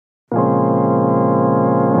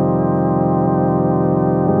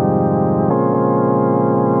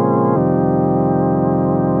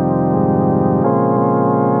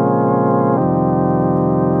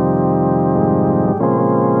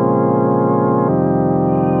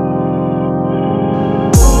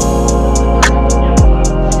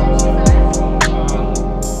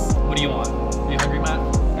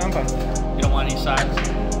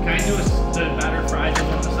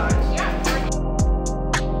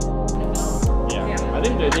I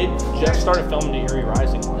think they just started filming the Erie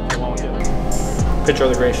Rising one. If you want to do it. Picture of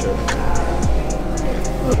the gray shirt.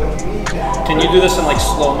 Can you do this in like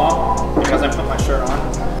slow-mo? Because I put my shirt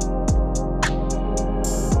on.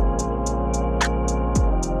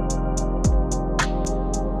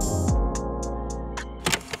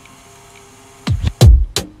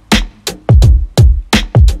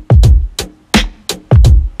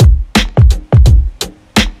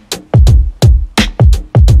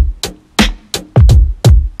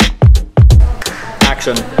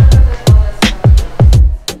 Action.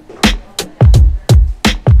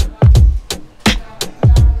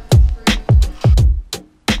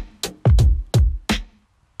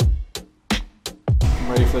 I'm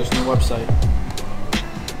ready for this new website.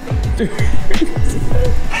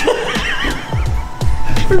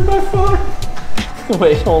 Where's my phone?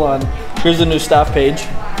 Wait, hold on. Here's the new staff page.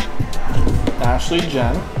 Ashley,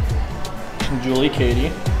 Jen, Julie,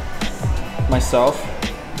 Katie, myself,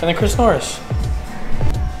 and then Chris Norris.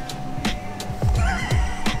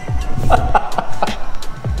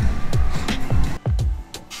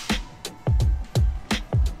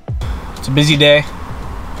 It's a busy day.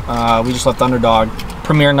 We just left Underdog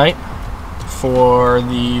premiere night for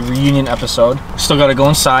the reunion episode. Still gotta go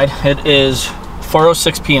inside. It is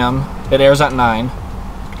 4:06 p.m. It airs at 9,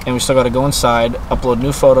 and we still gotta go inside, upload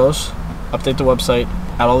new photos, update the website,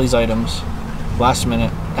 add all these items, last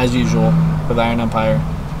minute, as usual, with Iron Empire.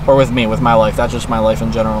 Or with me, with my life. That's just my life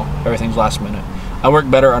in general. Everything's last minute. I work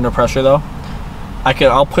better under pressure though.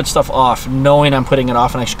 I'll put stuff off knowing I'm putting it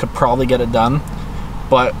off and I could probably get it done.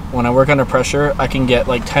 But when I work under pressure, I can get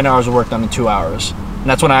like 10 hours of work done in 2 hours. And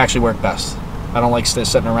that's when I actually work best. I don't like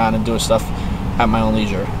sitting around and doing stuff at my own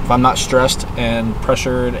leisure. If I'm not stressed and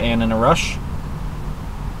pressured and in a rush,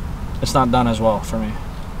 it's not done as well for me.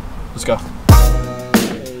 Let's go.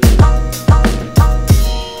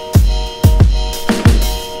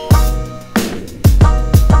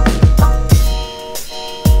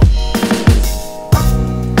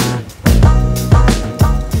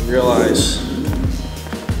 Realize,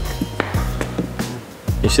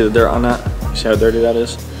 you see the dirt on that? You see how dirty that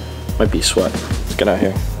is? Might be sweat. Let's get out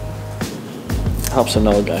here. Helps to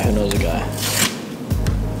know a guy who knows a guy.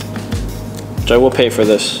 Which I will pay for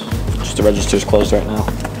this, just the register's closed right now.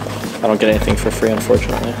 I don't get anything for free,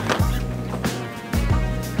 unfortunately.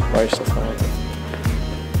 Why are you still filming?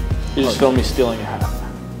 You just filmed me stealing a hat.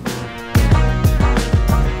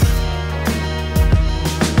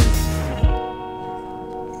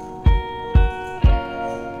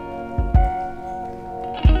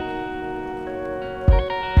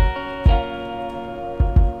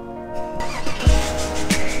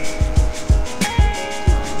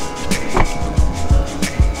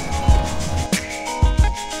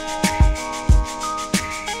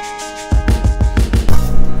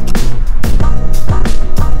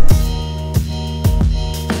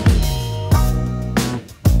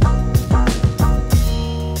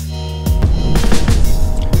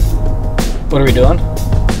 What are we doing?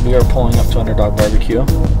 We are pulling up to Underdog Barbecue.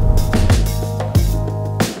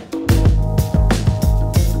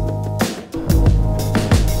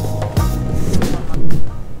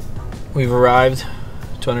 We've arrived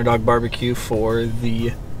to Underdog Barbecue for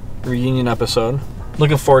the reunion episode.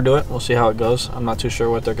 Looking forward to it. We'll see how it goes. I'm not too sure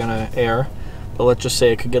what they're gonna air, but let's just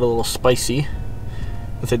say it could get a little spicy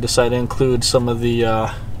if they decide to include some of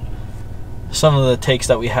the takes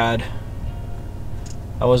that we had.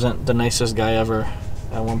 I wasn't the nicest guy ever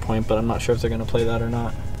at one point, but I'm not sure if they're going to play that or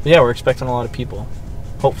not. But yeah, we're expecting a lot of people,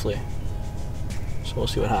 hopefully. So we'll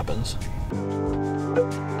see what happens. It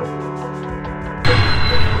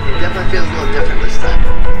definitely feels a little different this time.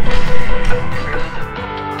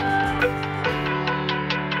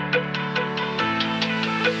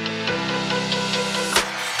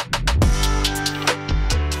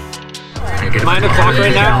 It's 9 o'clock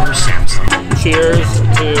right now. Cheers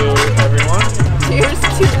to everyone. Cheers to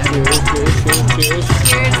Cheers.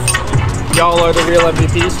 Y'all are the real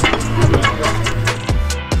MVPs.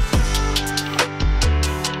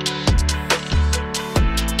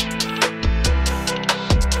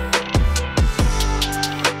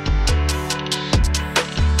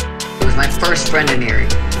 It was my first friend in Erie.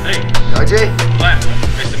 Hey. RJ? Glenn,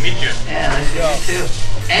 nice to meet you. Yeah, nice to meet you too.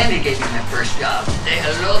 And he gave me my first job. Say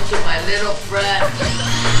hello to my little friend.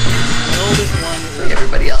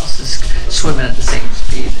 Everybody else is swimming at the same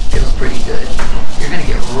speed. It feels pretty good. You're gonna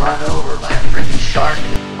get run over by a freaking shark.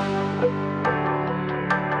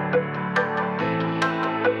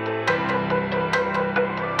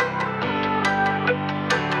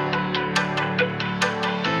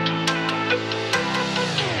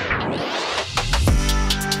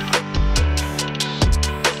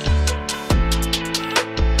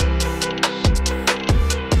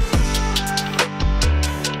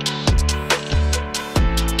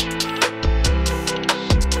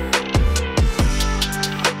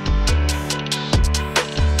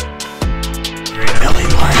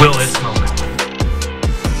 will it smoke?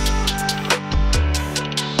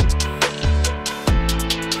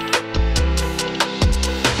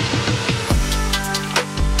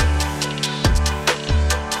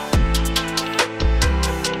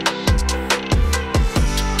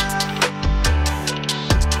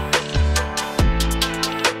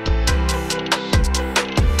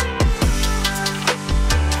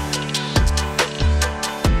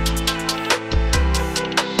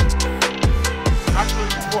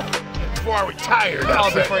 Before I retired,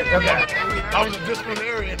 I was a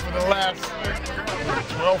disciplinarian for the last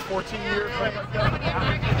 12, 14 years.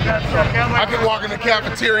 I could walk in the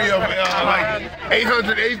cafeteria of like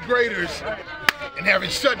 800 eighth graders and have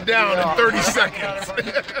it shut down in 30 seconds.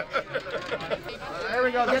 There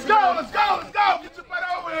we go. Let's go, let's go, let's go. Get your butt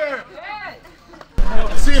over here.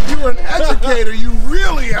 See, if you were an educator, you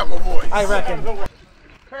really have a voice. I reckon.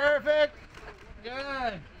 Perfect.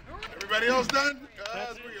 Good. Everybody else done?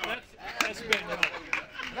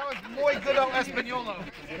 That was muy good on Espanolo.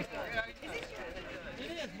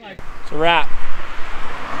 It's a wrap.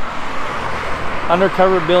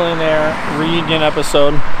 Undercover Billionaire Reunion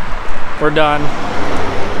episode. We're done.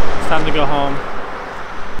 It's time to go home.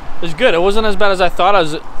 It was good. It wasn't as bad as I thought. I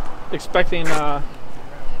was expecting a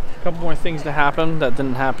couple more things to happen that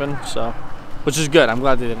didn't happen, so, which is good. I'm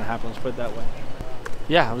glad they didn't happen. Let's put it that way.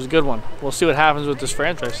 Yeah, it was a good one. We'll see what happens with this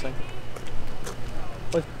franchise thing.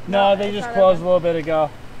 No, they just closed a little bit ago.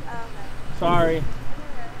 Oh, okay. Sorry.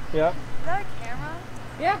 Yep. Is that a camera?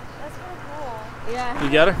 Yeah. That's really cool. Yeah.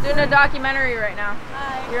 You got her? Doing a documentary right now.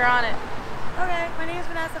 Hi. You're on it. Okay, my name is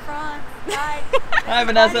Vanessa Franz. Hi. Hi,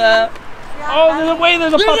 Vanessa. Oh,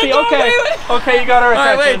 there's a puppy. Okay. Okay, you got our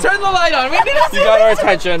attention. All right, wait, turn the light on. We need to see. You got our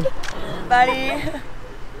attention. Buddy.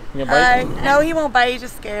 You gonna bite? No, he won't bite. He's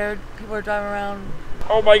just scared. People are driving around.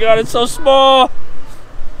 Oh my God, it's so small.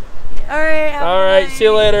 All right. All right, see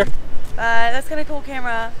you later. Bye. That's kind of cool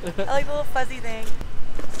camera. I like the little fuzzy thing.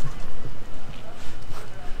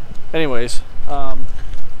 Anyways,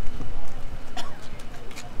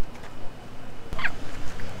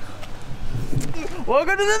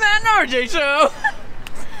 Welcome to the Matt and RJ show.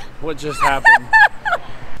 what just happened?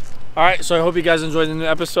 All right, so I hope you guys enjoyed the new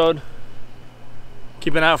episode.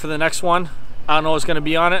 Keep an eye out for the next one. I don't know what's gonna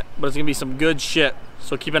be on it, but it's gonna be some good shit.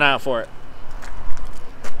 So keep an eye out for it.